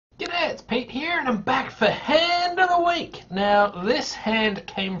Hey, it's Pete here, and I'm back for Hand of the Week. Now, this hand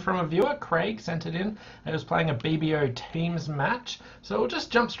came from a viewer. Craig sent it in. He was playing a BBO Teams match. So we'll just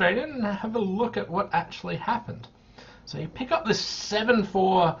jump straight in and have a look at what actually happened. So you pick up this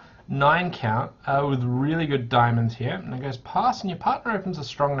 7-4-9 count with really good diamonds here. And it goes pass, and your partner opens a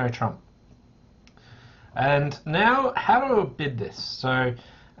strong no trump. And now, how to bid this? So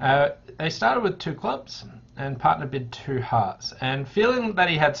they started with 2 clubs, and partner bid 2 hearts. And feeling that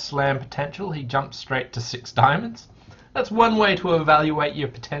he had slam potential, he jumped straight to 6 diamonds. That's one way to evaluate your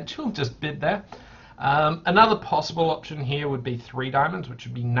potential, just bid there. Another possible option here would be 3 diamonds, which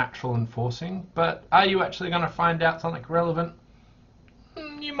would be natural and forcing. But are you actually going to find out something relevant?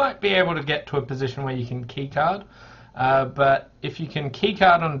 You might be able to get to a position where you can keycard. But if you can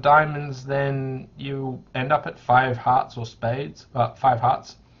keycard on diamonds, then you end up at 5 hearts or spades, 5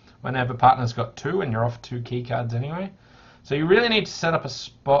 hearts, whenever partner's got 2 and you're off 2 keycards anyway. So you really need to set up a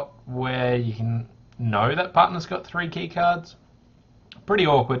spot where you can know that partner's got 3 keycards. Pretty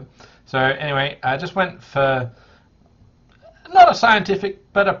awkward. So anyway, I just went for not a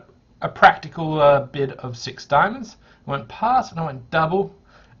scientific, but a practical bid of 6 diamonds. I went pass and I went double.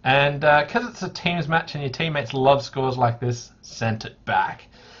 And because it's a teams match and your teammates love scores like this, sent it back.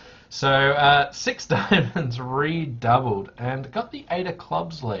 So 6 diamonds redoubled and got the 8 of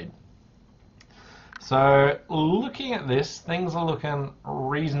clubs lead. So looking at this, things are looking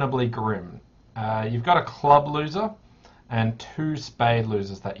reasonably grim. You've got a club loser and 2 spade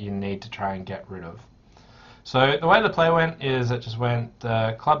losers that you need to try and get rid of. So the way the play went is it just went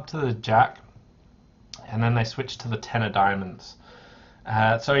club to the jack, and then they switched to the 10 of diamonds.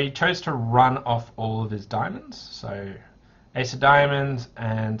 So he chose to run off all of his diamonds. So ace of diamonds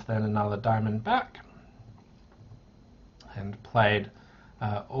and then another diamond back, and played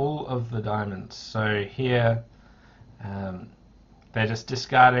all of the diamonds. So here they're just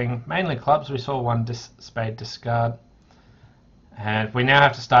discarding mainly clubs. We saw 1 spade discard, and we now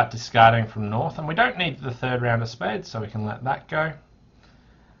have to start discarding from north, and we don't need the 3rd round of spades, so we can let that go.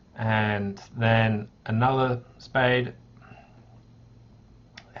 And then another spade,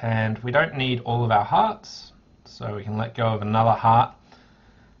 and we don't need all of our hearts, so we can let go of another heart.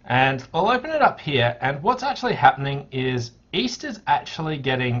 And we'll open it up here, and what's actually happening is East is actually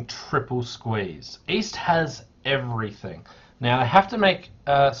getting triple squeeze. East has everything. Now they have to make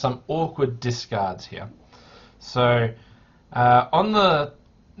some awkward discards here. So on the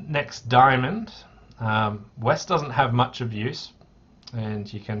next diamond, West doesn't have much of use,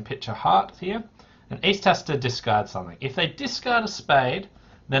 and you can pitch a heart here, and East has to discard something. If they discard a spade,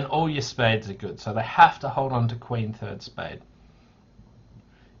 then all your spades are good. So they have to hold on to Queen 3rd spade.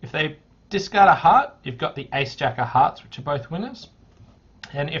 If they discard a heart, you've got the Ace Jack of hearts, which are both winners.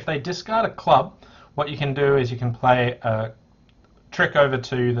 And if they discard a club, what you can do is you can play a trick over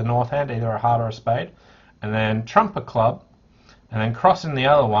to the north hand, either a heart or a spade, and then trump a club, and then cross in the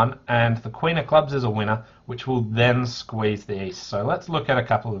other one, and the Queen of clubs is a winner, which will then squeeze the East. So let's look at a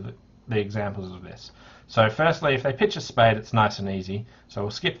couple of the examples of this. So firstly, if they pitch a spade, it's nice and easy, so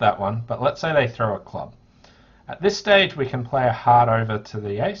we'll skip that one, but let's say they throw a club. At this stage, we can play a heart over to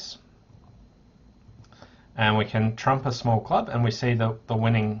the ace, and we can trump a small club, and we see the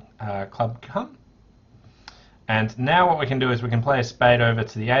winning club come. And now what we can do is we can play a spade over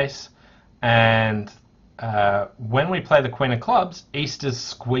to the ace, and when we play the Queen of clubs, East is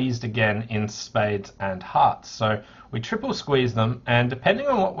squeezed again in spades and hearts. So we triple squeeze them, and depending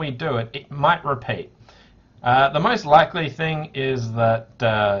on what we do, it might repeat. The most likely thing is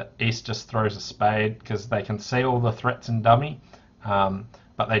that East just throws a spade because they can see all the threats in dummy,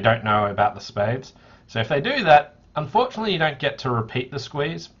 but they don't know about the spades. So if they do that, unfortunately you don't get to repeat the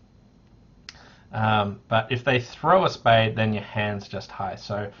squeeze. But if they throw a spade, then your hand's just high.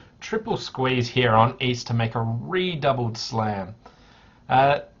 So triple squeeze here on East to make a redoubled slam.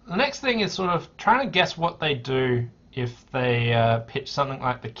 The next thing is sort of trying to guess what they do if they pitch something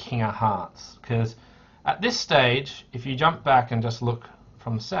like the King of hearts, because at this stage, if you jump back and just look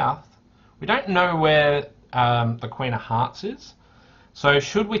from south, we don't know where the Queen of hearts is. So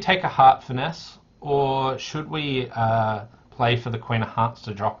should we take a heart finesse, or should we play for the Queen of hearts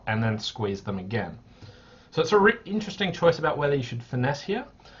to drop and then squeeze them again? So it's a interesting choice about whether you should finesse here,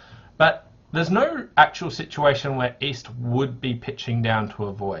 but there's no actual situation where East would be pitching down to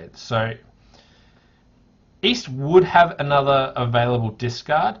avoid. So East would have another available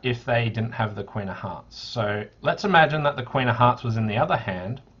discard if they didn't have the Queen of hearts. So let's imagine that the Queen of hearts was in the other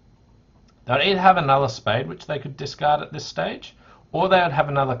hand. They'd either have another spade, which they could discard at this stage, or they would have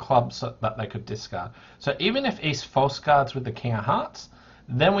another club that they could discard. So even if East false guards with the King of hearts,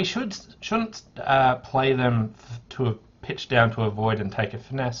 then we shouldn't play them to pitch down to avoid and take a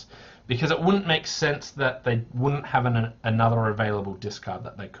finesse, because it wouldn't make sense that they wouldn't have another available discard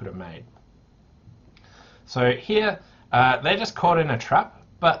that they could have made. So here, they're just caught in a trap,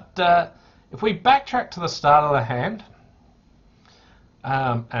 but if we backtrack to the start of the hand,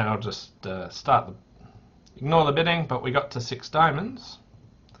 and I'll just ignore the bidding, but we got to 6 diamonds,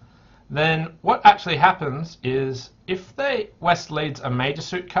 then what actually happens is if West leads a major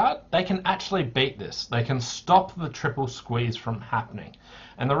suit card, they can actually beat this. They can stop the triple squeeze from happening.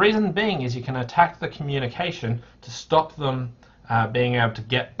 And the reason being is you can attack the communication to stop them being able to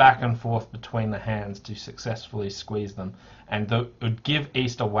get back and forth between the hands to successfully squeeze them. And it would give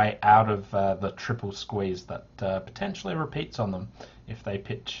East a way out of the triple squeeze that potentially repeats on them if they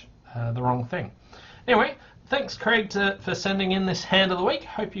pitch the wrong thing. Anyway, thanks Craig for sending in this hand of the week.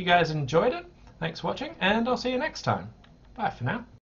 Hope you guys enjoyed it. Thanks for watching, and I'll see you next time. Bye for now.